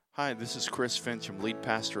Hi, this is Chris Fincham, lead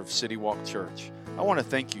pastor of City Walk Church. I want to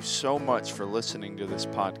thank you so much for listening to this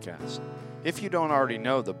podcast. If you don't already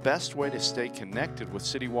know, the best way to stay connected with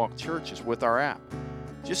City Walk Church is with our app.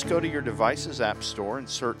 Just go to your device's app store and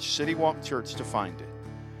search City Walk Church to find it.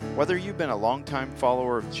 Whether you've been a longtime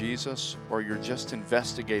follower of Jesus or you're just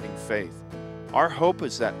investigating faith, our hope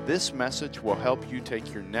is that this message will help you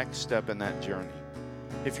take your next step in that journey.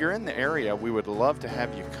 If you're in the area, we would love to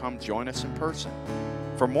have you come join us in person.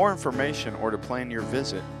 For more information or to plan your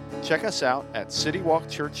visit, check us out at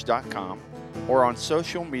citywalkchurch.com or on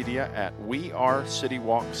social media at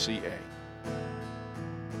WeAreCityWalkCA.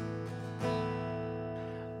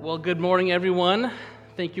 Well, good morning, everyone.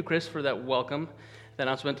 Thank you, Chris, for that welcome, that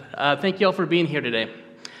announcement. Thank you all for being here today.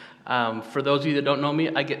 For those of you that don't know me,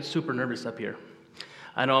 I get super nervous up here.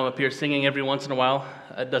 I know I'm up here singing every once in a while.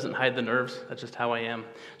 It doesn't hide the nerves. That's just how I am.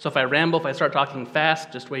 So if I ramble, if I start talking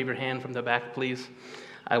fast, just wave your hand from the back, please.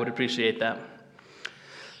 I would appreciate that.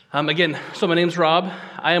 Again, so my name's Rob.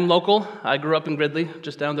 I am local. I grew up in Gridley,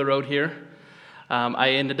 just down the road here.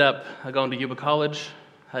 I ended up going to Yuba College,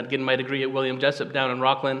 getting my degree at William Jessup down in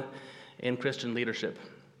Rockland in Christian leadership.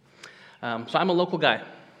 So I'm a local guy.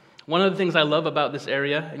 One of the things I love about this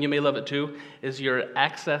area, and you may love it too, is your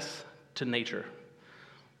access to nature.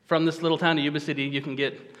 From this little town of Yuba City, you can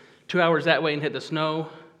get 2 hours that way and hit the snow,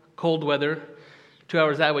 cold weather, 2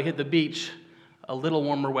 hours that way, hit the beach, a little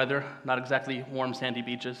warmer weather, not exactly warm sandy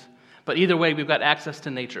beaches. But either way, we've got access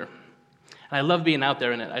to nature. And I love being out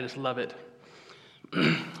there in it. I just love it.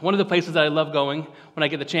 One of the places that I love going when I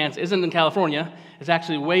get the chance isn't in California. It's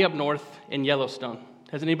actually way up north in Yellowstone.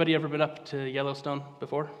 Has anybody ever been up to Yellowstone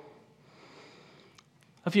before?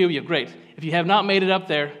 A few of you, great. If you have not made it up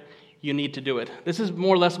there, you need to do it. This is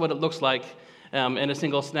more or less what it looks like in a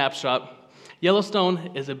single snapshot.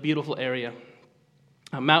 Yellowstone is a beautiful area.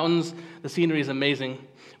 Mountains, the scenery is amazing.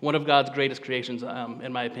 One of God's greatest creations,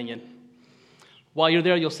 in my opinion. While you're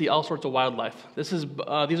there, you'll see all sorts of wildlife. These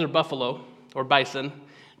are buffalo, or bison.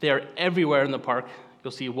 They are everywhere in the park.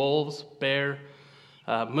 You'll see wolves, bear,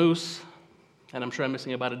 moose, and I'm sure I'm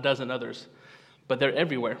missing about a dozen others. But they're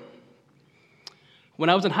everywhere. When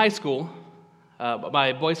I was in high school,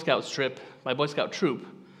 my Boy Scout troop,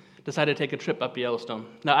 decided to take a trip up Yellowstone.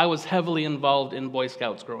 Now, I was heavily involved in Boy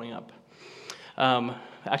Scouts growing up.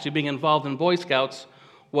 Actually, being involved in Boy Scouts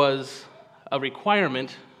was a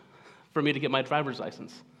requirement for me to get my driver's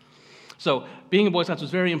license. So, being in Boy Scouts was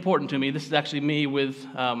very important to me. This is actually me with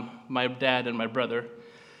my dad and my brother.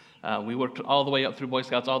 We worked all the way up through Boy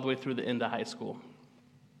Scouts, all the way through the end of high school.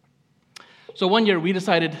 So one year, we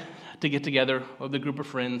decided to get together with a group of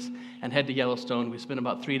friends and head to Yellowstone. We spent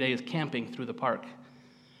about 3 days camping through the park.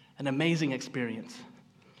 An amazing experience.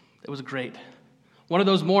 It was great. One of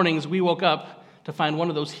those mornings, we woke up to find one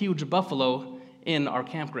of those huge buffalo in our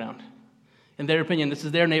campground. In their opinion, this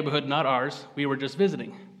is their neighborhood, not ours. We were just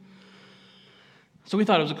visiting. So we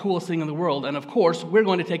thought it was the coolest thing in the world. And of course, we're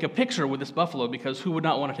going to take a picture with this buffalo because who would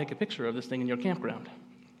not want to take a picture of this thing in your campground?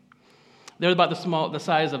 They're about the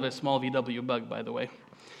size of a small VW bug, by the way.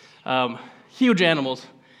 Huge animals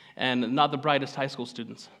and not the brightest high school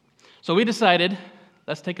students. So we decided,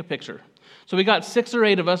 let's take a picture. So we got 6 or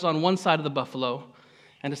 8 of us on one side of the buffalo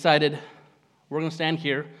and decided we're going to stand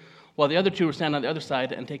here while the other 2 will stand on the other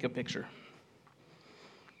side and take a picture.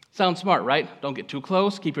 Sounds smart, right? Don't get too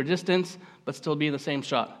close, keep your distance, but still be in the same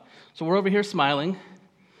shot. So we're over here smiling.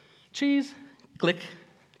 Cheese, click,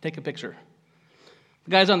 take a picture.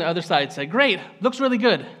 The guys on the other side say, great, looks really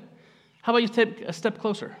good. How about you take a step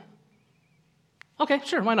closer? Okay,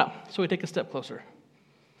 sure, why not? So we take a step closer.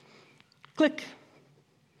 Click.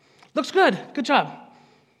 Looks good, good job.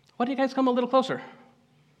 Why don't you guys come a little closer?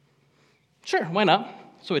 Sure, why not?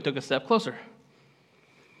 So we took a step closer.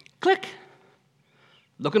 Click.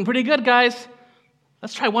 Looking pretty good, guys.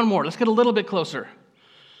 Let's try one more. Let's get a little bit closer.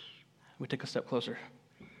 We took a step closer.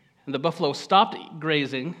 And the buffalo stopped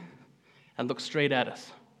grazing and looked straight at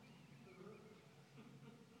us.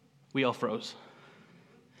 We all froze.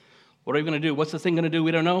 What are we going to do? What's this thing going to do? We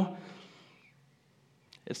don't know.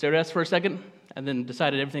 It stared at us for a second and then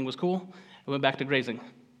decided everything was cool and went back to grazing.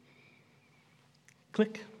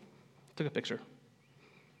 Click. Took a picture.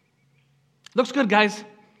 Looks good, guys.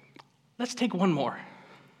 Let's take one more.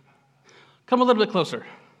 Come a little bit closer.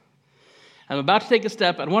 I'm about to take a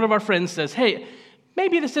step, and one of our friends says, hey,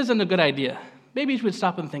 maybe this isn't a good idea. Maybe you should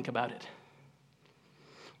stop and think about it.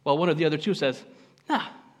 Well, one of the other 2 says, nah,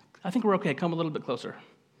 I think we're okay. Come a little bit closer.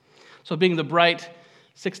 So being the bright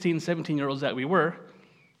 16, 17-year-olds that we were,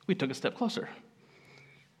 we took a step closer.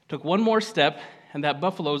 Took one more step, and that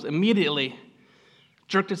buffalo's immediately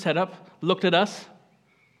jerked its head up, looked at us,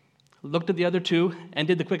 looked at the other two, and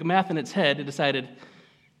did the quick math in its head. It decided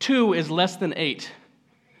 2 is less than 8.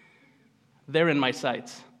 They're in my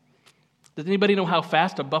sights. Does anybody know how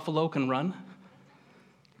fast a buffalo can run?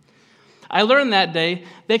 I learned that day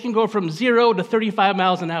they can go from 0 to 35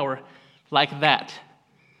 miles an hour like that.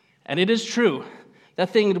 And it is true.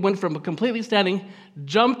 That thing went from completely standing,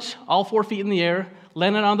 jumped all 4 feet in the air,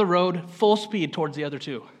 landed on the road, full speed towards the other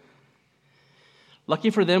two. Lucky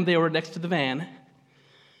for them, they were next to the van.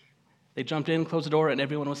 They jumped in, closed the door, and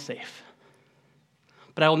everyone was safe.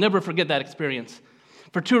 But I will never forget that experience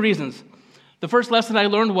for 2 reasons. The first lesson I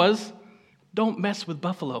learned was, don't mess with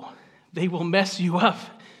buffalo. They will mess you up.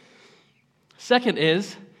 Second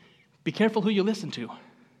is, be careful who you listen to.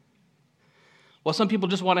 While some people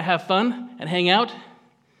just want to have fun and hang out,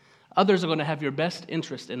 others are going to have your best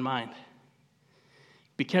interest in mind.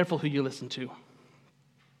 Be careful who you listen to.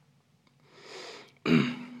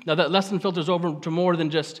 Now, that lesson filters over to more than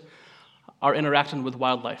just our interaction with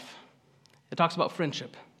wildlife. It talks about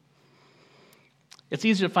friendship. It's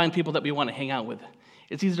easy to find people that we want to hang out with.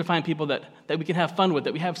 It's easy to find people that we can have fun with,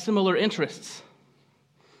 that we have similar interests.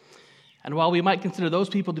 And while we might consider those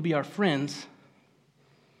people to be our friends,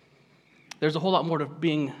 there's a whole lot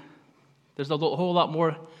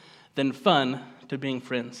more than fun to being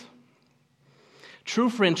friends. True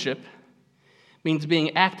friendship means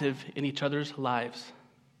being active in each other's lives.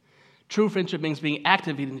 True friendship means being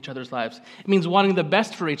active in each other's lives. It means wanting the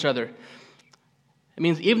best for each other. It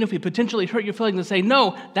means even if we potentially hurt your feelings and say,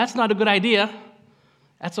 no, that's not a good idea,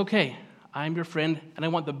 that's okay. I'm your friend, and I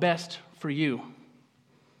want the best for you.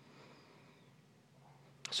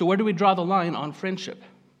 So where do we draw the line on friendship?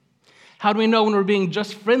 How do we know when we're being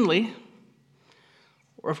just friendly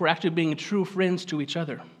or if we're actually being true friends to each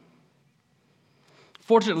other?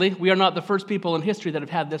 Fortunately, we are not the first people in history that have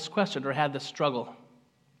had this question or had this struggle.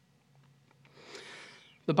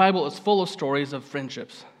 The Bible is full of stories of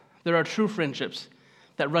friendships. There are true friendships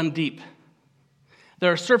that run deep.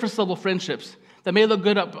 There are surface-level friendships that may look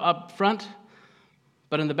good up front,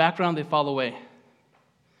 but in the background they fall away.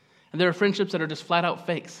 And there are friendships that are just flat-out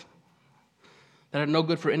fakes, that are no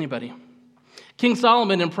good for anybody. King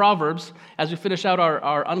Solomon in Proverbs, as we finish out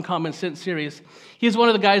our Uncommon Sense series, he's one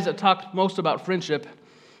of the guys that talked most about friendship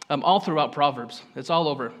all throughout Proverbs. It's all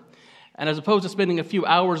over. And as opposed to spending a few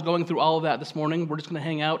hours going through all of that this morning, we're just going to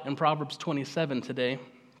hang out in Proverbs 27 today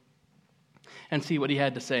and see what he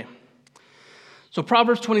had to say. So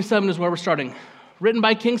Proverbs 27 is where we're starting. Written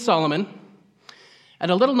by King Solomon.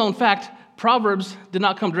 And a little-known fact, Proverbs did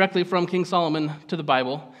not come directly from King Solomon to the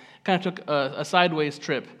Bible. It kind of took a sideways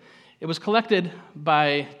trip. It was collected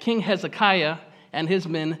by King Hezekiah and his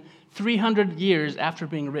men 300 years after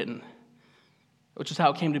being written, which is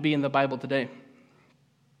how it came to be in the Bible today.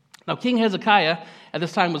 Now, King Hezekiah at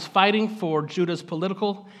this time was fighting for Judah's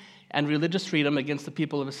political and religious freedom against the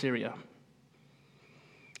people of Assyria.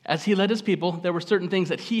 As he led his people, there were certain things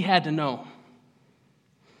that he had to know.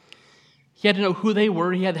 He had to know who they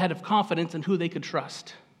were. He had to have confidence in who they could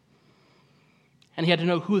trust. And he had to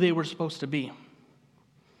know who they were supposed to be.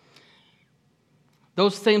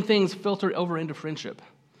 Those same things filter over into friendship,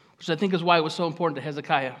 which I think is why it was so important to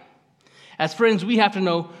Hezekiah. As friends, we have to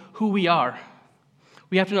know who we are.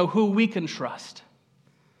 We have to know who we can trust.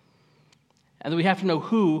 And we have to know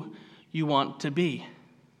who you want to be.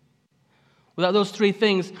 Without those 3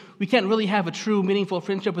 things, we can't really have a true, meaningful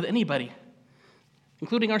friendship with anybody,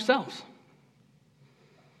 including ourselves.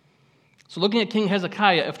 So looking at King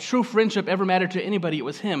Hezekiah, if true friendship ever mattered to anybody, it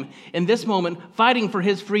was him. In this moment, fighting for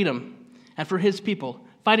his freedom and for his people,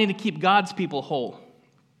 fighting to keep God's people whole.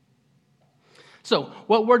 So,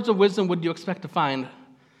 what words of wisdom would you expect to find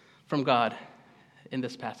from God in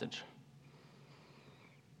this passage?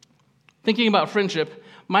 Thinking about friendship,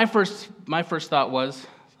 my first thought was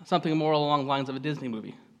something more along the lines of a Disney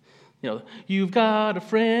movie. You've got a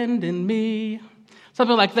friend in me.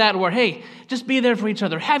 Something like that where, hey, just be there for each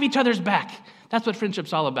other. Have each other's back. That's what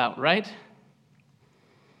friendship's all about, right?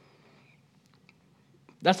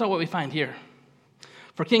 That's not what we find here.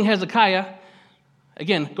 For King Hezekiah,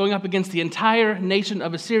 again, going up against the entire nation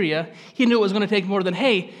of Assyria, he knew it was going to take more than,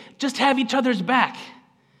 hey, just have each other's back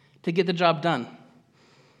to get the job done.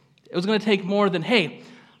 It was going to take more than, hey,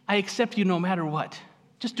 I accept you no matter what.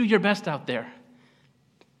 Just do your best out there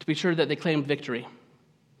to be sure that they claimed victory.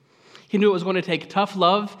 He knew it was going to take tough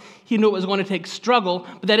love. He knew it was going to take struggle,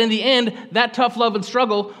 but that in the end, that tough love and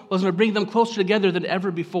struggle was going to bring them closer together than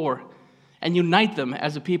ever before and unite them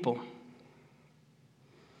as a people.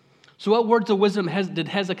 So what words of wisdom did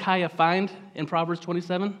Hezekiah find in Proverbs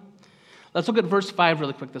 27? Let's look at verse 5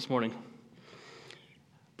 really quick this morning.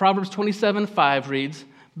 Proverbs 27:5 reads,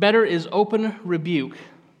 "Better is open rebuke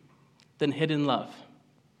than hidden love.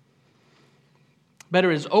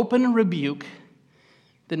 Better is open rebuke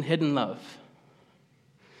than hidden love.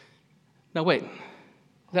 Now wait,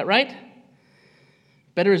 is that right?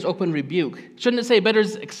 Better is open rebuke. Shouldn't it say better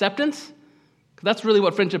is acceptance? Because that's really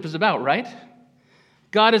what friendship is about, right?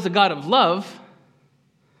 God is a God of love.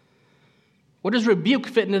 What does rebuke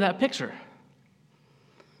fit into that picture?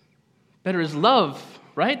 Better is love,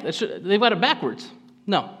 right? They've got it backwards.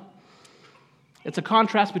 No. It's a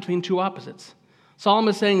contrast between two opposites. Solomon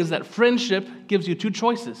is saying is that friendship gives you two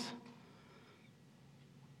choices.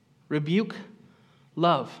 Rebuke,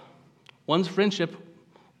 love. One's friendship,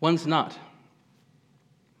 one's not.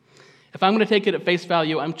 If I'm going to take it at face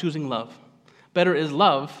value, I'm choosing love. Better is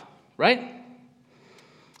love, right?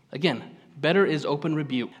 Again, better is open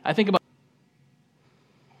rebuke. I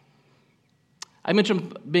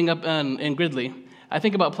mentioned being up in Gridley. I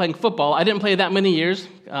think about playing football. I didn't play that many years.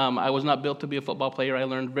 I was not built to be a football player. I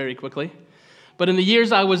learned very quickly. But in the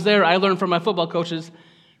years I was there, I learned from my football coaches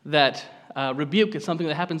that rebuke is something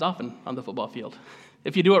that happens often on the football field.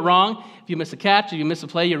 If you do it wrong, if you miss a catch, if you miss a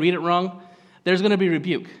play, you read it wrong, there's going to be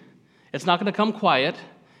rebuke. It's not going to come quiet.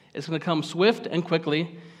 It's going to come swift and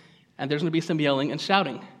quickly, and there's going to be some yelling and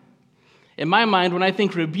shouting. In my mind, when I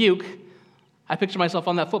think rebuke, I picture myself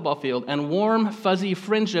on that football field, and warm, fuzzy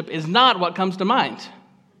friendship is not what comes to mind.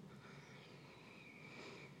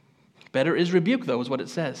 Better is rebuke, though, is what it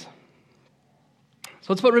says. So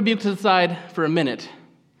let's put rebuke to the side for a minute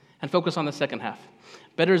and focus on the second half.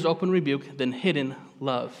 Better is open rebuke than hidden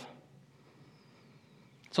love.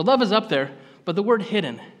 So love is up there, but the word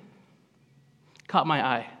hidden caught my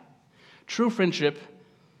eye. True friendship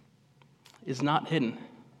is not hidden.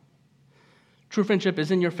 True friendship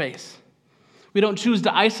is in your face. We don't choose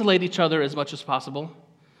to isolate each other as much as possible.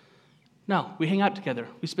 No, we hang out together.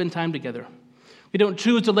 We spend time together. We don't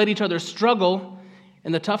choose to let each other struggle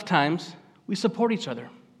in the tough times. We support each other.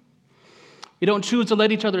 We don't choose to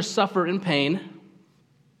let each other suffer in pain.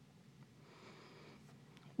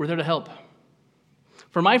 We're there to help.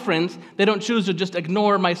 For my friends, they don't choose to just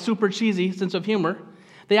ignore my super cheesy sense of humor.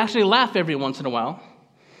 They actually laugh every once in a while.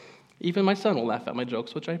 Even my son will laugh at my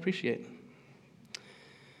jokes, which I appreciate.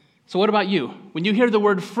 So what about you? When you hear the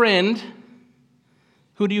word friend,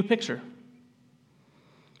 who do you picture?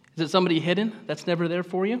 Is it somebody hidden that's never there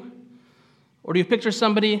for you? Or do you picture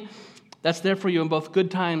somebody that's there for you in both good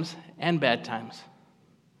times and bad times?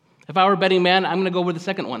 If I were a betting man, I'm going to go with the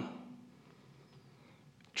second one.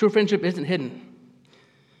 True friendship isn't hidden.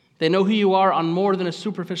 They know who you are on more than a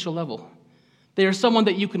superficial level. They are someone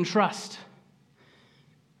that you can trust.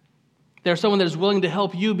 They are someone that is willing to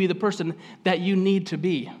help you be the person that you need to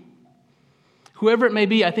be. Whoever it may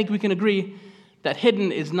be, I think we can agree that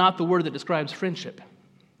hidden is not the word that describes friendship.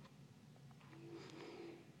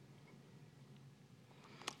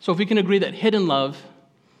 So if we can agree that hidden love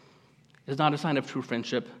is not a sign of true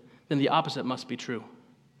friendship, then the opposite must be true.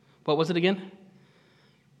 What was it again?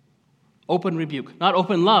 Open rebuke. Not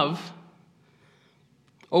open love,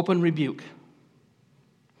 open rebuke.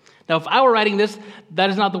 Now, if I were writing this, that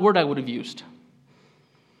is not the word I would have used.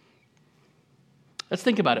 Let's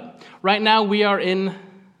think about it. Right now, we are in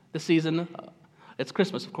the season. It's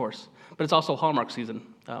Christmas, of course, but it's also Hallmark season,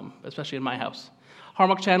 especially in my house.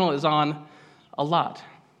 Hallmark Channel is on a lot.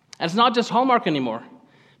 And it's not just Hallmark anymore.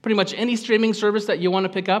 Pretty much any streaming service that you want to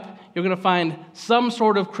pick up, you're going to find some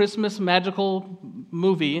sort of Christmas magical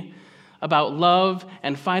movie about love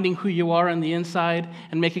and finding who you are on the inside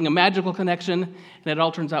and making a magical connection, and it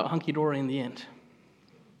all turns out hunky-dory in the end.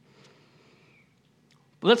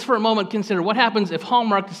 But let's for a moment consider what happens if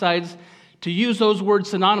Hallmark decides to use those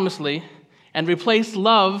words synonymously and replace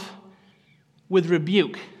love with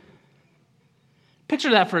rebuke.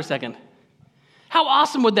 Picture that for a second. How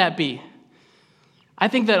awesome would that be? I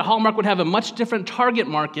think that Hallmark would have a much different target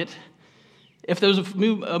market if there was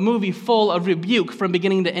a movie full of rebuke from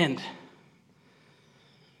beginning to end.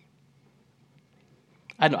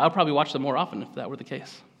 I'll probably watch them more often if that were the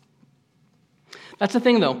case. That's the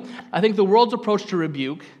thing, though. I think the world's approach to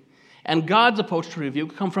rebuke and God's approach to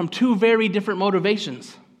rebuke come from two very different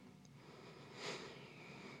motivations.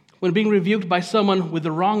 When being rebuked by someone with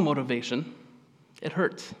the wrong motivation, it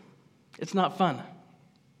hurts. It's not fun.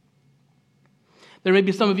 There may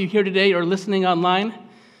be some of you here today or listening online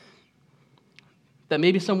that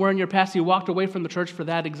maybe somewhere in your past you walked away from the church for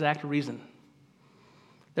that exact reason.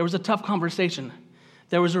 There was a tough conversation.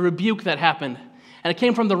 There was a rebuke that happened, and it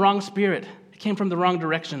came from the wrong spirit. It came from the wrong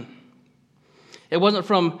direction. It wasn't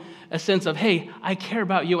from a sense of, hey, I care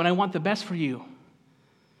about you and I want the best for you.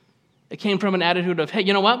 It came from an attitude of, hey,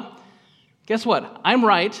 you know what? Guess what? I'm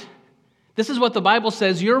right. This is what the Bible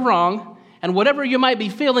says. You're wrong, And whatever you might be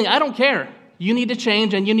feeling, I don't care. You need to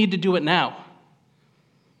change and you need to do it now.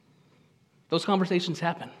 Those conversations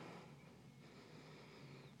happen.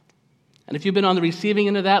 And if you've been on the receiving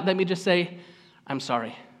end of that, let me just say, I'm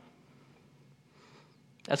sorry.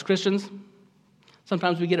 As Christians,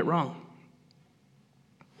 sometimes we get it wrong.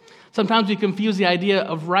 Sometimes we confuse the idea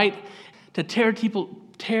of right to tear people.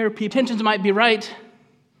 Intentions might be right.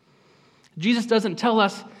 Jesus doesn't tell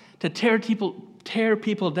us to tear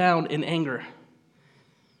people down in anger.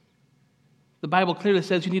 The Bible clearly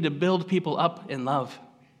says you need to build people up in love.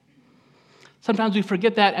 Sometimes we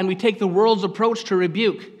forget that and we take the world's approach to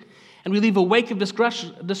rebuke and we leave a wake of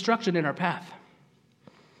destruction in our path.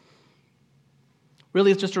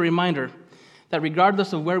 Really, it's just a reminder that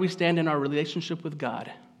regardless of where we stand in our relationship with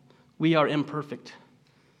God, we are imperfect.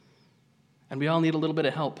 And we all need a little bit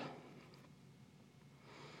of help.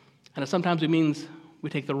 And sometimes it means we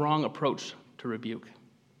take the wrong approach to rebuke.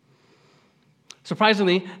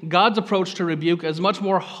 Surprisingly, God's approach to rebuke is much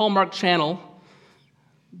more Hallmark Channel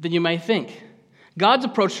than you might think. God's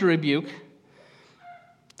approach to rebuke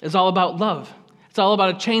is all about love. It's all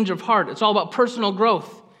about a change of heart. It's all about personal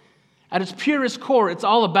growth. At its purest core, it's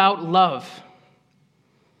all about love.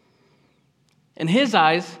 In His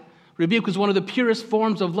eyes, rebuke is one of the purest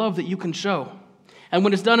forms of love that you can show. And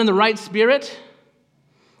when it's done in the right spirit,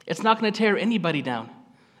 it's not going to tear anybody down.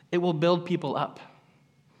 It will build people up.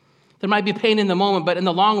 There might be pain in the moment, but in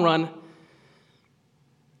the long run,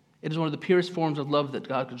 it is one of the purest forms of love that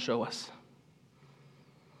God can show us.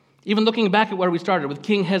 Even looking back at where we started with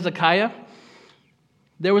King Hezekiah,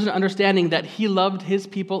 there was an understanding that he loved his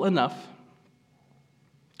people enough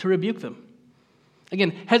to rebuke them.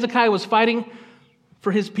 Again, Hezekiah was fighting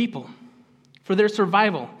for his people, for their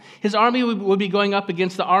survival. His army would be going up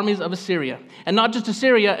against the armies of Assyria, and not just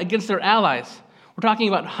Assyria, against their allies. We're talking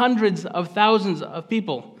about hundreds of thousands of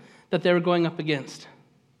people that they were going up against.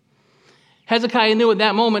 Hezekiah knew at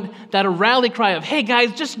that moment that a rally cry of, hey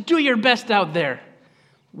guys, just do your best out there,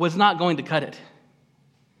 was not going to cut it.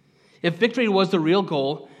 If victory was the real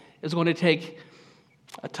goal, it was going to take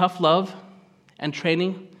a tough love and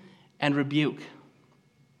training and rebuke.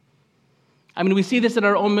 I mean, we see this in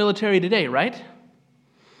our own military today, right?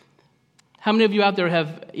 How many of you out there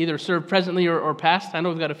have either served presently or past? I know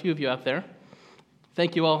we've got a few of you out there.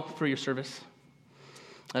 Thank you all for your service.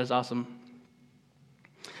 That is awesome.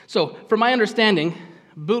 So, from my understanding,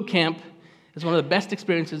 boot camp is one of the best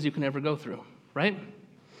experiences you can ever go through, right?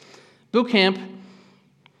 Boot camp,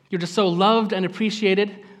 you're just so loved and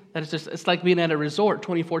appreciated that it's like being at a resort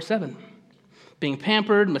 24/7. Being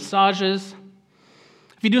pampered, massages.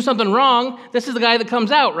 If you do something wrong, this is the guy that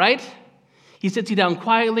comes out, right? He sits you down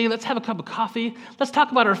quietly. Let's have a cup of coffee. Let's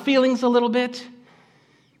talk about our feelings a little bit.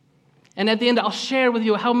 And at the end, I'll share with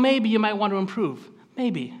you how maybe you might want to improve.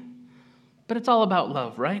 Maybe. But it's all about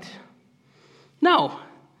love, right? No.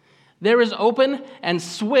 There is open and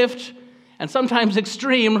swift and sometimes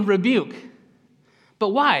extreme rebuke. But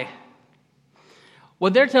why?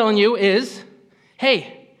 What they're telling you is,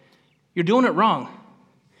 hey, you're doing it wrong.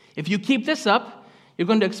 If you keep this up, you're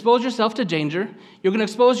going to expose yourself to danger. You're going to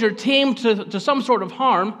expose your team to some sort of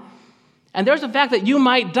harm. And there's the fact that you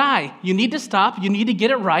might die. You need to stop. You need to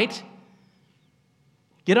get it right.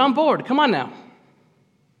 Get on board. Come on now.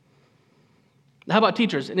 How about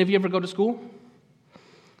teachers? Any of you ever go to school?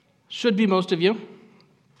 Should be most of you.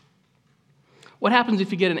 What happens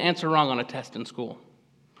if you get an answer wrong on a test in school?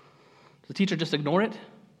 Does the teacher just ignore it?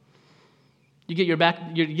 You get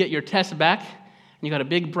your test back, and you got a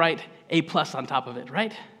big, bright A+ on top of it,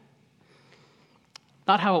 right?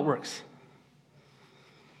 Not how it works.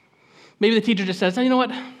 Maybe the teacher just says, oh, you know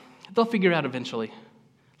what? They'll figure it out eventually.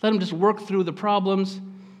 Let them just work through the problems.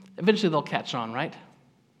 Eventually they'll catch on, right?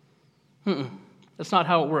 That's not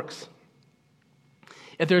how it works.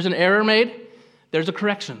 If there's an error made, there's a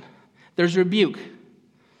correction. There's rebuke.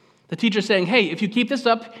 The teacher's saying, hey, if you keep this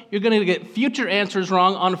up, you're going to get future answers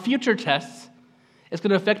wrong on future tests. It's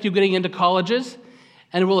going to affect you getting into colleges,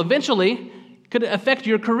 and it will eventually could affect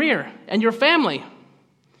your career and your family.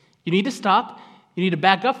 You need to stop. You need to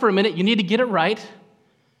back up for a minute. You need to get it right.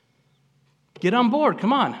 Get on board.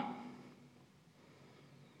 Come on.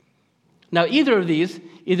 Now, either of these,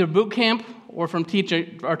 either boot camp or from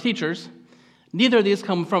our teachers, neither of these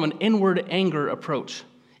come from an inward anger approach.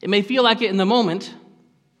 It may feel like it in the moment,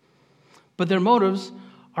 but their motives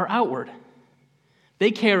are outward.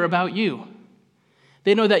 They care about you.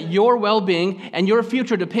 They know that your well-being and your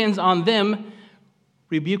future depends on them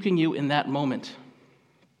rebuking you in that moment.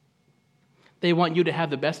 They want you to have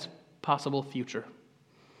the best possible future.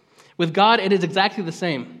 With God, it is exactly the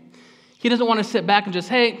same. He doesn't want to sit back and just,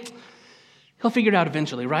 hey, he'll figure it out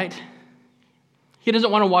eventually, right? He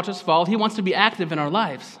doesn't want to watch us fall. He wants to be active in our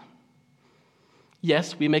lives.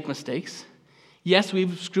 Yes, we make mistakes. Yes,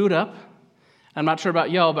 we've screwed up. I'm not sure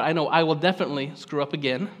about y'all, but I know I will definitely screw up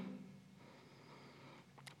again.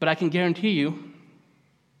 But I can guarantee you,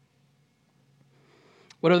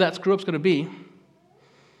 whatever that screw-up's going to be,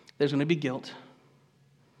 there's going to be guilt.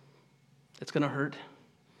 It's going to hurt.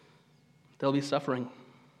 There'll be suffering.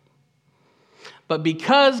 But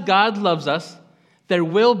because God loves us, there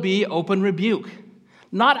will be open rebuke.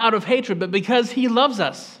 Not out of hatred, but because he loves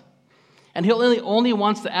us. And he only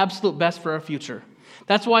wants the absolute best for our future.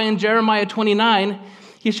 That's why in Jeremiah 29,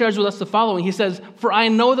 he shares with us the following. He says, "For I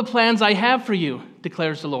know the plans I have for you,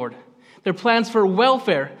 declares the Lord. They're plans for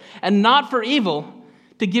welfare and not for evil,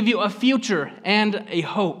 to give you a future and a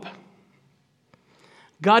hope."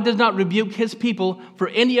 God does not rebuke his people for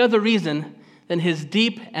any other reason than his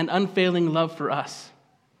deep and unfailing love for us.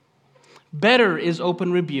 Better is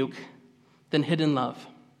open rebuke than hidden love.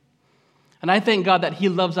 And I thank God that he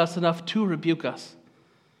loves us enough to rebuke us,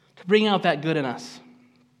 to bring out that good in us.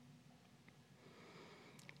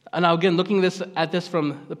 And now again, looking at this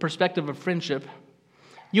from the perspective of friendship,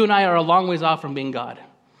 you and I are a long ways off from being God.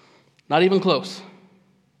 Not even close.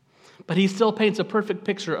 But he still paints a perfect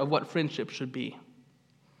picture of what friendship should be.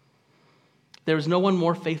 There is no one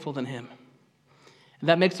more faithful than him. And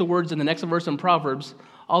that makes the words in the next verse in Proverbs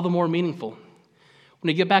all the more meaningful. When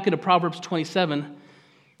you get back into Proverbs 27,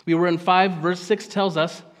 we were in 5, verse 6 tells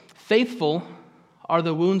us, "Faithful are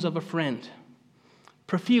the wounds of a friend.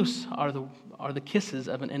 Profuse are the kisses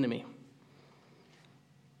of an enemy."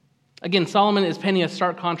 Again, Solomon is painting a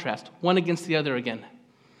stark contrast, one against the other again.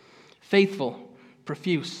 Faithful,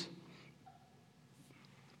 profuse.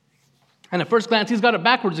 And at first glance, he's got it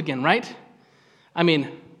backwards again, right? I mean,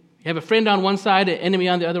 you have a friend on one side, an enemy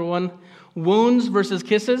on the other one. Wounds versus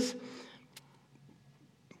kisses.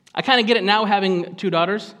 I kind of get it now, having 2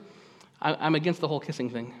 daughters. I'm against the whole kissing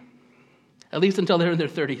thing, at least until they're in their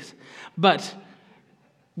 30s. But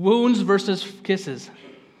wounds versus kisses.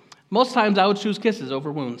 Most times I would choose kisses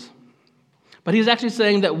over wounds. But he's actually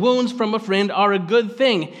saying that wounds from a friend are a good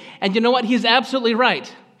thing. And you know what? He's absolutely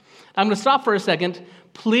right. I'm going to stop for a second.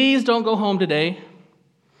 Please don't go home today,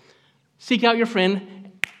 seek out your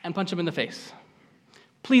friend, and punch him in the face.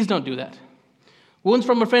 Please don't do that. Wounds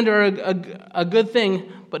from a friend are a good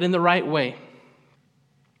thing, but in the right way.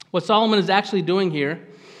 What Solomon is actually doing here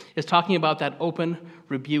is talking about that open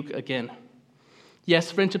rebuke again.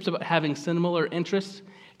 Yes, friendship's about having similar interests.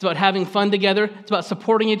 It's about having fun together. It's about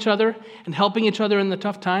supporting each other and helping each other in the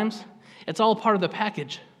tough times. It's all part of the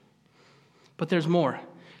package. But there's more.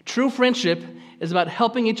 True friendship is about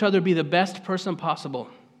helping each other be the best person possible.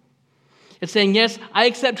 It's saying, yes, I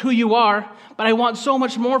accept who you are, but I want so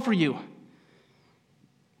much more for you.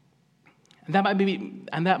 And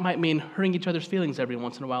that might mean hurting each other's feelings every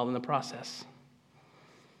once in a while in the process.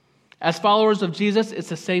 As followers of Jesus, it's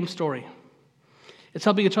the same story. It's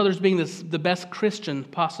helping each other being the best Christian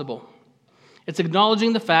possible. It's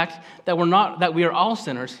acknowledging the fact that we are all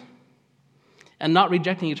sinners and not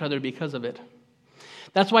rejecting each other because of it.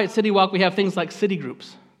 That's why at City Walk we have things like city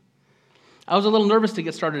groups. I was a little nervous to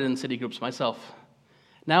get started in city groups myself.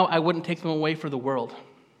 Now I wouldn't take them away for the world.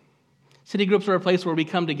 City groups are a place where we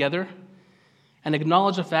come together and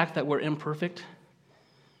acknowledge the fact that we're imperfect,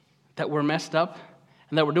 that we're messed up,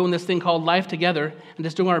 and that we're doing this thing called life together and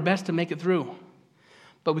just doing our best to make it through.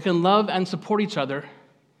 But we can love and support each other,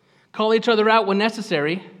 call each other out when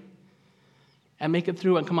necessary, and make it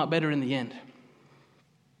through and come out better in the end.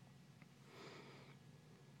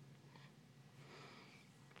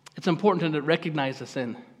 It's important to recognize the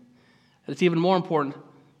sin. It's even more important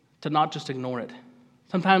to not just ignore it.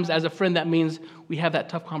 Sometimes as a friend, that means we have that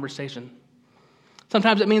tough conversation.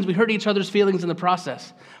 Sometimes it means we hurt each other's feelings in the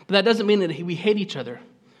process. But that doesn't mean that we hate each other.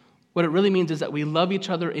 What it really means is that we love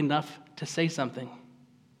each other enough to say something.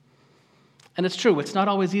 And it's true, it's not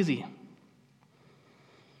always easy.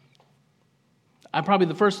 I'm probably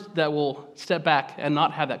the first that will step back and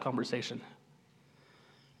not have that conversation.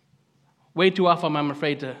 Way too often I'm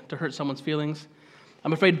afraid to hurt someone's feelings.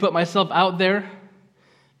 I'm afraid to put myself out there,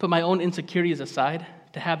 put my own insecurities aside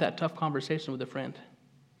to have that tough conversation with a friend.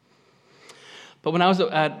 But when I was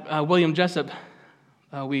at William Jessup,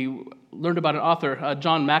 we learned about an author,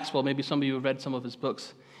 John Maxwell. Maybe some of you have read some of his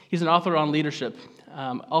books. He's an author on leadership,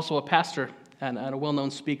 also a pastor and a well-known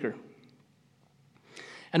speaker.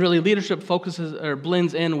 And really, leadership focuses or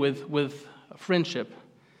blends in with friendship.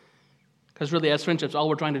 Because really, as friendships, all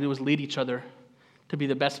we're trying to do is lead each other to be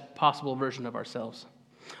the best possible version of ourselves.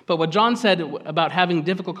 But what John said about having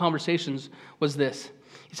difficult conversations was this.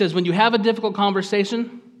 He says, when you have a difficult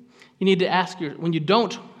conversation, you need to ask when you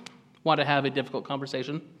don't want to have a difficult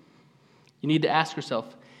conversation, you need to ask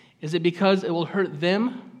yourself, is it because it will hurt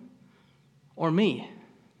them or me?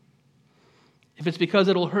 If it's because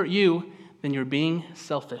it will hurt you, then you're being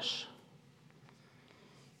selfish.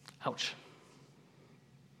 Ouch.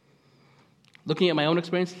 Looking at my own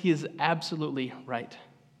experience, he is absolutely right.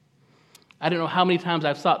 I don't know how many times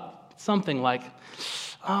I've thought something like,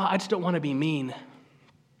 I just don't want to be mean. Well,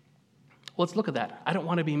 let's look at that. I don't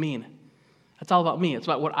want to be mean. That's all about me. It's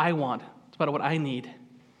about what I want. It's about what I need,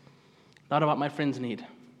 not about my friends' need.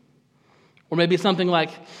 Or maybe something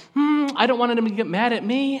like, I don't want them to get mad at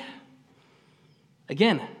me.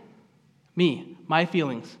 Again, me, my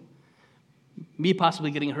feelings, me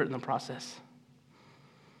possibly getting hurt in the process.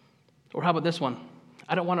 Or how about this one?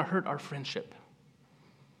 I don't want to hurt our friendship.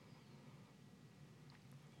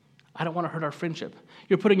 I don't want to hurt our friendship.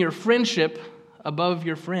 You're putting your friendship above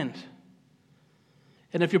your friend.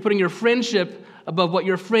 And if you're putting your friendship above what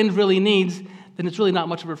your friend really needs, then it's really not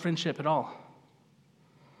much of a friendship at all.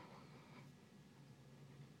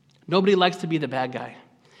 Nobody likes to be the bad guy.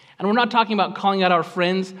 And we're not talking about calling out our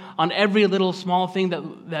friends on every little small thing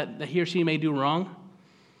that he or she may do wrong.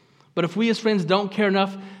 But if we as friends don't care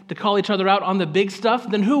enough to call each other out on the big stuff,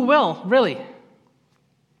 then who will, really?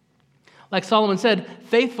 Like Solomon said,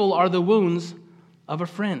 faithful are the wounds of a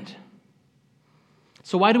friend.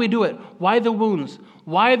 So why do we do it? Why the wounds?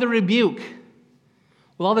 Why the rebuke?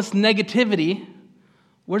 With all this negativity,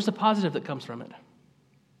 where's the positive that comes from it?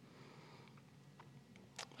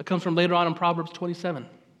 It comes from later on in Proverbs 27.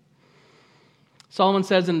 Solomon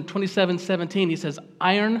says in 27:17, he says,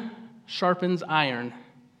 iron sharpens iron,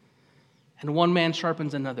 and one man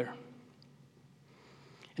sharpens another.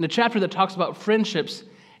 In a chapter that talks about friendships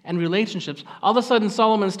and relationships, all of a sudden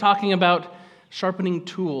Solomon is talking about sharpening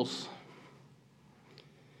tools,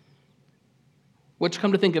 which,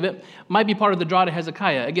 come to think of it, might be part of the draw to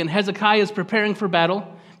Hezekiah. Again, Hezekiah is preparing for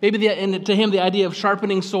battle. Maybe to him the idea of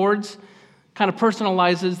sharpening swords kind of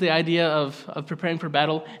personalizes the idea of preparing for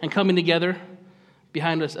battle and coming together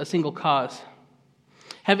behind a single cause.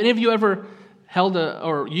 Have any of you ever held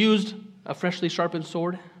or used a freshly sharpened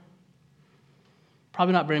sword?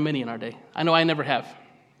 Probably not very many in our day. I know I never have.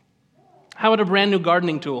 How about a brand new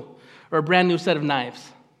gardening tool or a brand new set of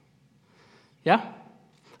knives? Yeah?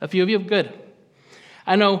 A few of you? Good.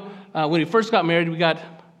 I know when we first got married, we got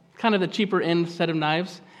kind of the cheaper end set of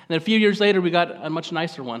knives. And then a few years later, we got a much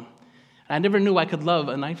nicer one. And I never knew I could love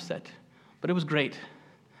a knife set, but it was great.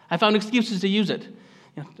 I found excuses to use it.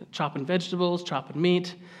 Chopping vegetables, chopping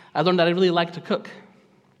meat. I learned that I really like to cook.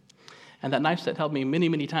 And that knife set helped me many,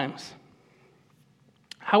 many times.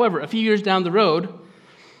 However, a few years down the road,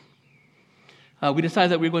 we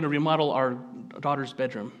decided that we were going to remodel our daughter's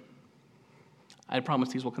bedroom. I promise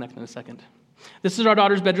these will connect in a second. This is our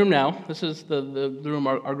daughter's bedroom now. This is the room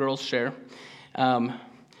our girls share.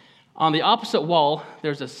 On the opposite wall,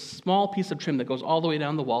 there's a small piece of trim that goes all the way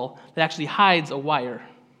down the wall that actually hides a wire.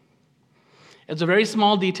 It's a very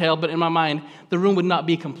small detail, but in my mind, the room would not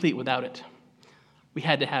be complete without it. We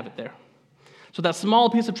had to have it there. So that small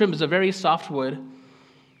piece of trim is a very soft wood,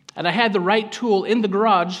 and I had the right tool in the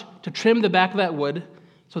garage to trim the back of that wood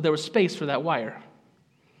so there was space for that wire.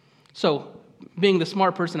 So, being the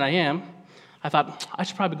smart person I am, I thought, I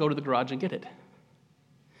should probably go to the garage and get it.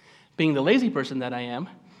 Being the lazy person that I am,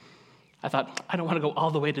 I thought, I don't want to go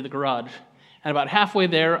all the way to the garage. And about halfway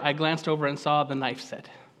there, I glanced over and saw the knife set.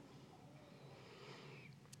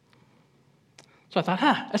 So I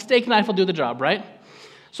thought, a steak knife will do the job, right?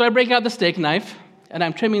 So I break out the steak knife, and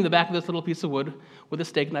I'm trimming the back of this little piece of wood with a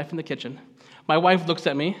steak knife in the kitchen. My wife looks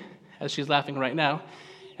at me, as she's laughing right now,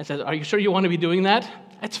 and says, are you sure you want to be doing that?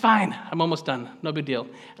 It's fine. I'm almost done. No big deal.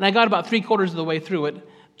 And I got about 3/4 of the way through it,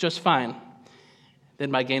 just fine.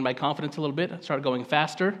 Then I gained my confidence a little bit. I started going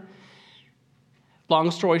faster.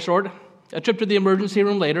 Long story short, a trip to the emergency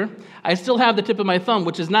room later. I still have the tip of my thumb,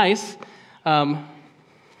 which is nice,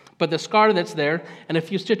 but the scar that's there and a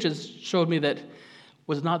few stitches showed me that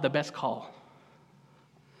was not the best call.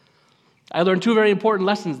 I learned 2 very important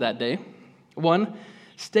lessons that day. One,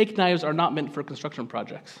 steak knives are not meant for construction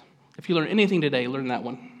projects. If you learn anything today, learn that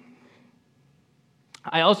one.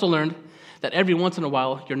 I also learned that every once in a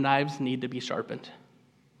while, your knives need to be sharpened.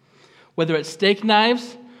 Whether it's steak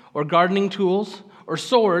knives or gardening tools or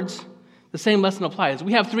swords, the same lesson applies.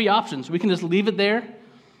 We have 3 options. We can just leave it there,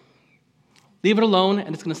 leave it alone,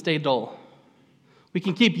 and it's going to stay dull. We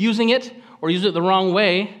can keep using it or use it the wrong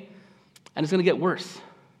way, and it's going to get worse.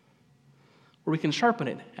 Or we can sharpen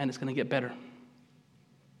it, and it's going to get better.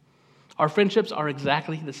 Our friendships are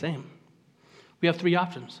exactly the same. We have 3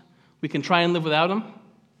 options. We can try and live without them.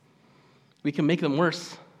 We can make them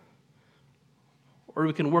worse. or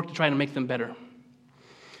we can work to try to make them better.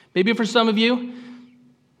 Maybe for some of you,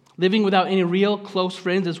 living without any real close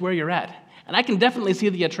friends is where you're at. And I can definitely see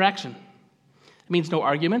the attraction. It means no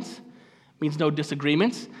arguments. It means no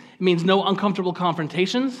disagreements. It means no uncomfortable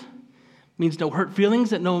confrontations. It means no hurt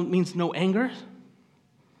feelings. It means no anger.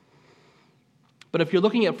 But if you're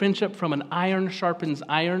looking at friendship from an iron sharpens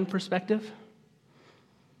iron perspective,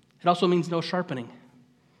 it also means no sharpening.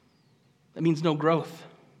 It means no growth.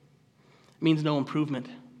 It means no improvement.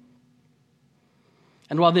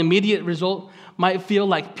 And while the immediate result might feel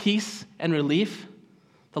like peace and relief,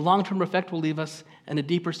 the long-term effect will leave us in a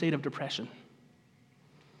deeper state of depression.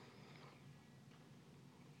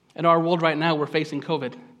 In our world right now, we're facing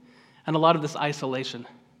COVID and a lot of this isolation.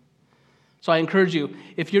 So I encourage you,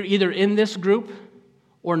 if you're either in this group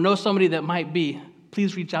or know somebody that might be,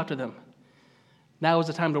 please reach out to them. Now is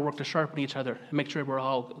the time to work to sharpen each other and make sure we're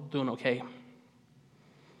all doing okay.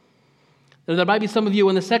 There might be some of you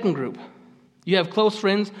in the second group. You have close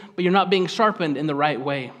friends, but you're not being sharpened in the right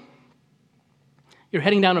way. You're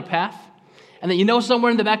heading down a path, and then you know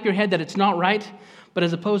somewhere in the back of your head that it's not right, but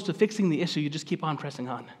as opposed to fixing the issue, you just keep on pressing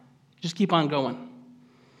on. You just keep on going.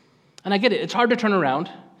 And I get it. It's hard to turn around.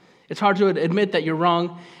 It's hard to admit that you're wrong,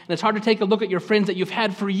 and it's hard to take a look at your friends that you've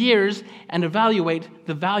had for years and evaluate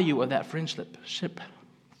the value of that friendship.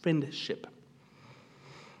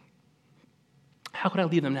 How could I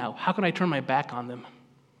leave them now? How can I turn my back on them?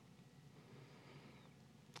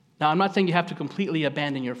 Now, I'm not saying you have to completely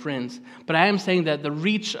abandon your friends, but I am saying that the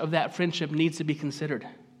reach of that friendship needs to be considered.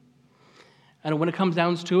 And when it comes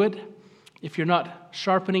down to it, if you're not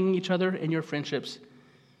sharpening each other in your friendships,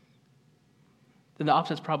 then the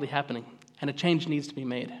opposite's probably happening, and a change needs to be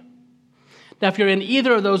made. Now, if you're in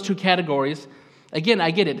either of those two categories, again,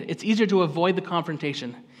 I get it. It's easier to avoid the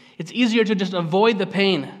confrontation. It's easier to just avoid the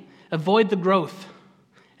pain, avoid the growth,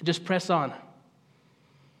 and just press on.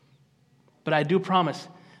 But I do promise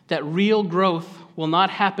that real growth will not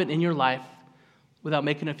happen in your life without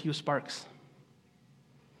making a few sparks.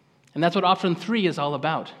 And that's what option 3 is all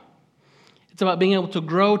about. It's about being able to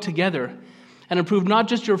grow together and improve not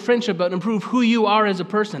just your friendship, but improve who you are as a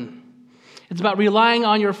person. It's about relying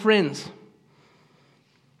on your friends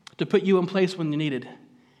to put you in place when you need it,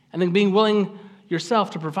 and then being willing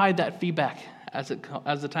yourself to provide that feedback as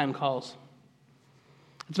the time calls.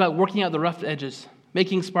 It's about working out the rough edges,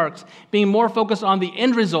 making sparks, being more focused on the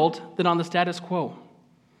end result than on the status quo.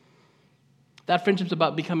 That friendship's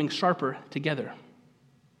about becoming sharper together.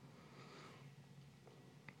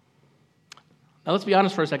 Now let's be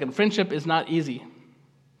honest for a second. Friendship is not easy.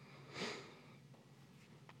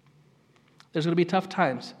 There's going to be tough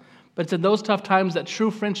times, but it's in those tough times that true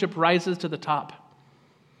friendship rises to the top.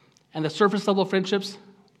 And the surface level friendships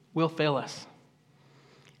will fail us.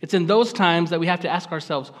 It's in those times that we have to ask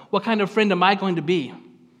ourselves, what kind of friend am I going to be?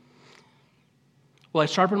 Will I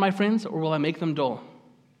sharpen my friends, or will I make them dull?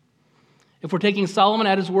 If we're taking Solomon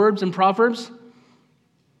at his words in Proverbs,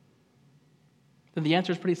 then the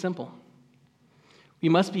answer is pretty simple. We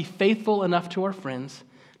must be faithful enough to our friends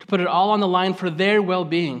to put it all on the line for their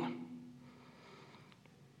well-being.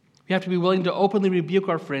 We have to be willing to openly rebuke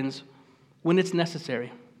our friends when it's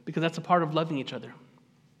necessary, because that's a part of loving each other.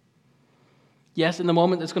 Yes, in the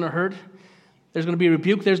moment it's going to hurt. There's going to be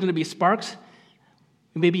rebuke. There's going to be sparks.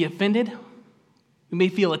 We may be offended. We may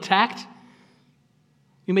feel attacked.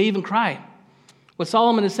 We may even cry. What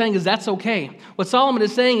Solomon is saying is that's okay. What Solomon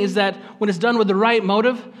is saying is that when it's done with the right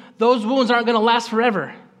motive, those wounds aren't going to last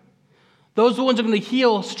forever. Those wounds are going to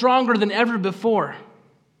heal stronger than ever before.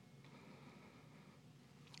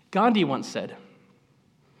 Gandhi once said,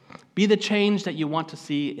 "Be the change that you want to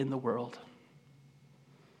see in the world."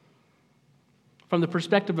 From the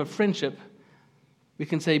perspective of friendship, we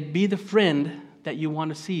can say, be the friend that you want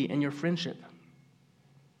to see in your friendship.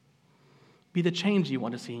 Be the change you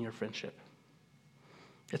want to see in your friendship.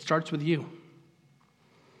 It starts with you.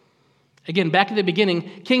 Again, back at the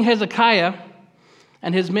beginning, King Hezekiah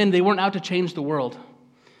and his men, they weren't out to change the world.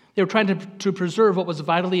 They were trying to preserve what was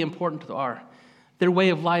vitally important to their way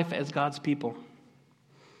of life as God's people.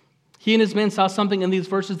 He and his men saw something in these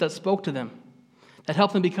verses that spoke to them, that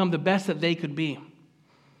helped them become the best that they could be.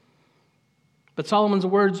 But Solomon's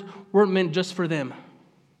words weren't meant just for them.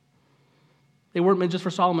 They weren't meant just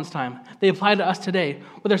for Solomon's time. They apply to us today.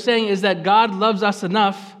 What they're saying is that God loves us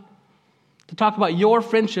enough to talk about your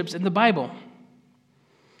friendships in the Bible.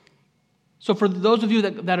 So for those of you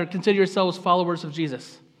that are consider yourselves followers of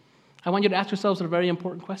Jesus, I want you to ask yourselves a very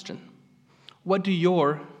important question. What do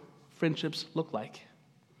your friendships look like?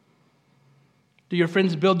 Do your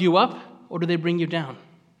friends build you up, or do they bring you down?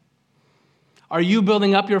 Are you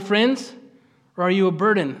building up your friends, or are you a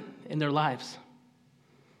burden in their lives?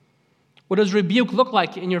 What does rebuke look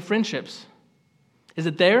like in your friendships? Is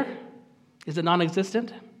it there? Is it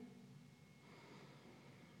non-existent?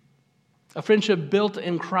 A friendship built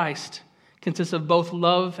in Christ consists of both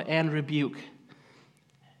love and rebuke.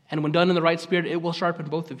 And when done in the right spirit, it will sharpen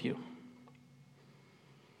both of you.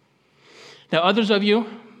 Now, others of you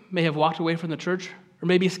may have walked away from the church or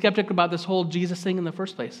may be skeptical about this whole Jesus thing in the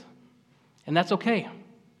first place. And that's okay.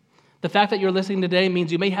 The fact that you're listening today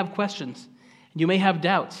means you may have questions and you may have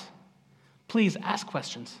doubts. Please ask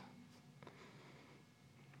questions.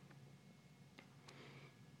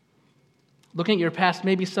 Looking at your past,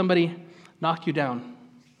 maybe somebody knocked you down.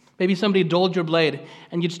 Maybe somebody dulled your blade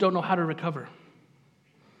and you just don't know how to recover.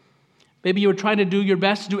 Maybe you were trying to do your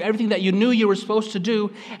best to do everything that you knew you were supposed to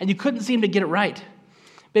do and you couldn't seem to get it right.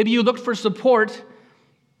 Maybe you looked for support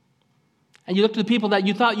and you looked to the people that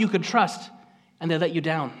you thought you could trust and they let you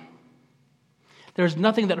down. There's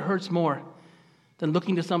nothing that hurts more than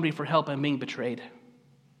looking to somebody for help and being betrayed.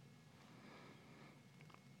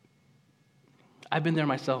 I've been there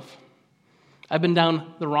myself. I've been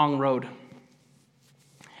down the wrong road.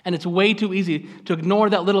 And it's way too easy to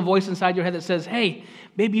ignore that little voice inside your head that says, hey,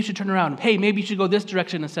 maybe you should turn around. Hey, maybe you should go this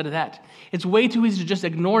direction instead of that. It's way too easy to just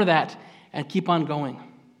ignore that and keep on going.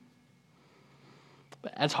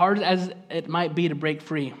 But as hard as it might be to break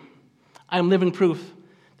free, I'm living proof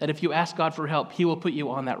that if you ask God for help, He will put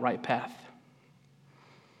you on that right path.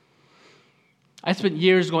 I spent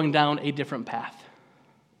years going down a different path.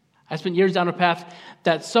 I spent years down a path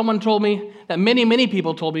that someone told me, that many, many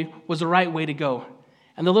people told me was the right way to go.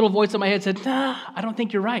 And the little voice in my head said, nah, I don't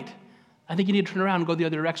think you're right. I think you need to turn around and go the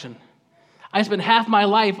other direction. I spent half my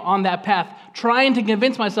life on that path trying to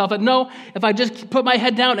convince myself that no, if I just put my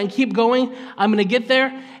head down and keep going, I'm going to get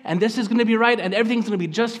there, and this is going to be right, and everything's going to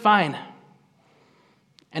be just fine.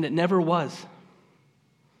 And it never was.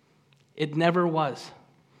 It never was.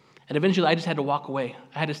 And eventually I just had to walk away.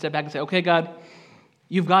 I had to step back and say, okay, God,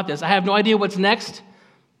 you've got this. I have no idea what's next,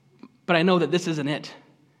 but I know that this isn't it.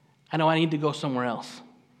 I know I need to go somewhere else.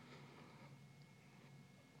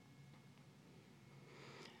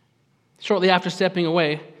 Shortly after stepping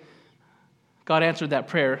away, God answered that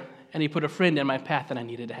prayer, and He put a friend in my path that I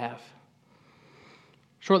needed to have.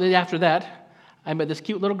 Shortly after that, I met this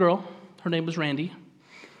cute little girl. Her name was Randy.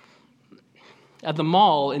 At the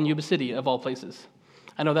mall in Yuba City, of all places.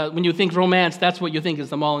 I know that when you think romance, that's what you think is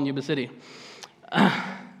the mall in Yuba City.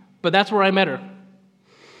 But that's where I met her.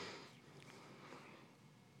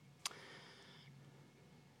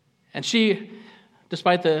 And she,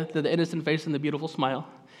 despite the innocent face and the beautiful smile,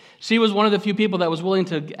 she was one of the few people that was willing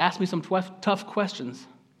to ask me some tough questions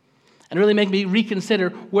and really make me reconsider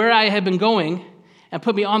where I had been going and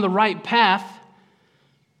put me on the right path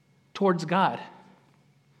towards God.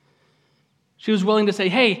 She was willing to say,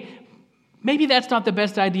 hey, maybe that's not the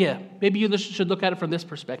best idea. Maybe you should look at it from this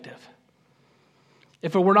perspective.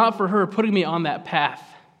 If it were not for her putting me on that path,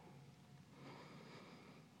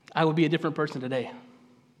 I would be a different person today.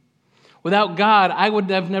 Without God, I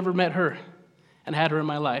would have never met her and had her in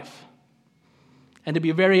my life. And to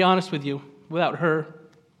be very honest with you, without her,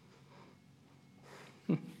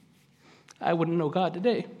 I wouldn't know God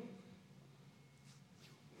today.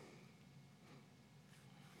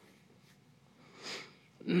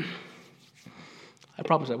 I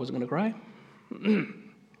promised I wasn't going to cry.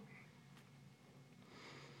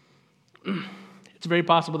 It's very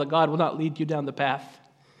possible that God will not lead you down the path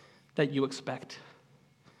that you expect.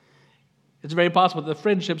 It's very possible that the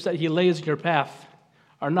friendships that He lays in your path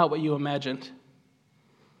are not what you imagined.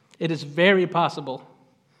 It is very possible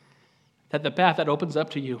that the path that opens up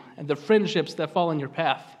to you and the friendships that fall in your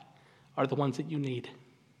path are the ones that you need.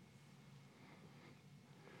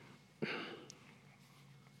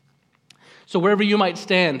 So wherever you might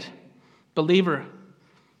stand, believer,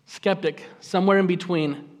 skeptic, somewhere in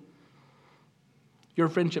between, your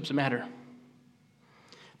friendships matter.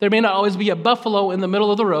 There may not always be a buffalo in the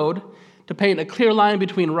middle of the road to paint a clear line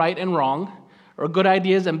between right and wrong, or good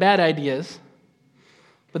ideas and bad ideas,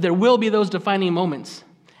 but there will be those defining moments,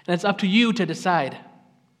 and it's up to you to decide.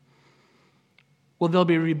 Will there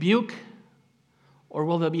be rebuke, or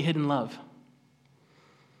will there be hidden love?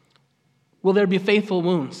 Will there be faithful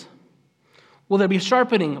wounds? Will there be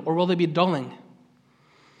sharpening, or will there be dulling?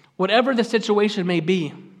 Whatever the situation may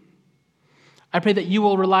be, I pray that you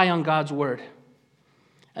will rely on God's word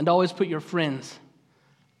and always put your friends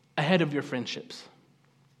ahead of your friendships.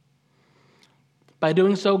 By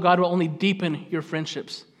doing so, God will only deepen your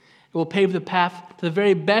friendships. It will pave the path to the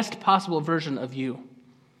very best possible version of you.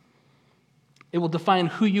 It will define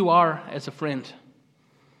who you are as a friend.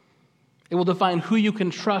 It will define who you can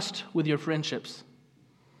trust with your friendships.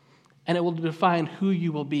 And it will define who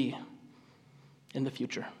you will be in the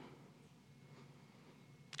future.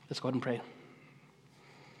 Let's go ahead and pray.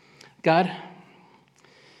 God,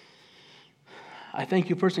 I thank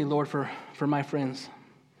you personally, Lord, for my friends.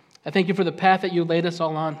 I thank you for the path that you laid us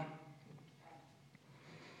all on.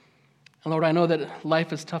 And Lord, I know that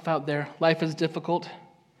life is tough out there. Life is difficult.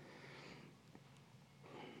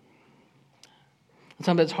 And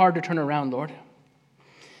sometimes it's hard to turn around, Lord.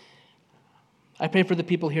 I pray for the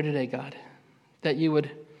people here today, God, that you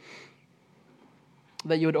would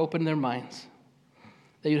open their minds,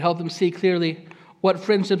 that you'd help them see clearly what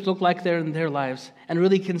friendships look like there in their lives, and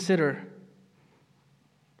really consider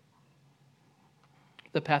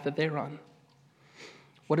the path that they're on.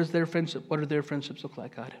 What is their friendship? What do their friendships look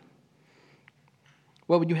like, God?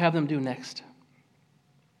 What would you have them do next?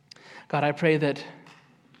 God, I pray that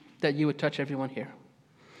you would touch everyone here.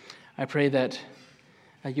 I pray that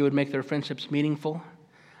you would make their friendships meaningful.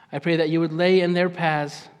 I pray that you would lay in their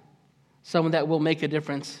paths someone that will make a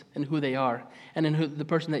difference in who they are and in the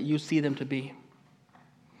person that you see them to be.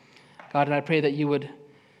 God, and I pray that you would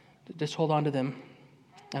just hold on to them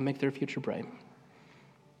and make their future bright.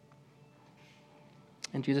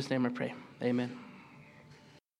 In Jesus' name I pray. Amen.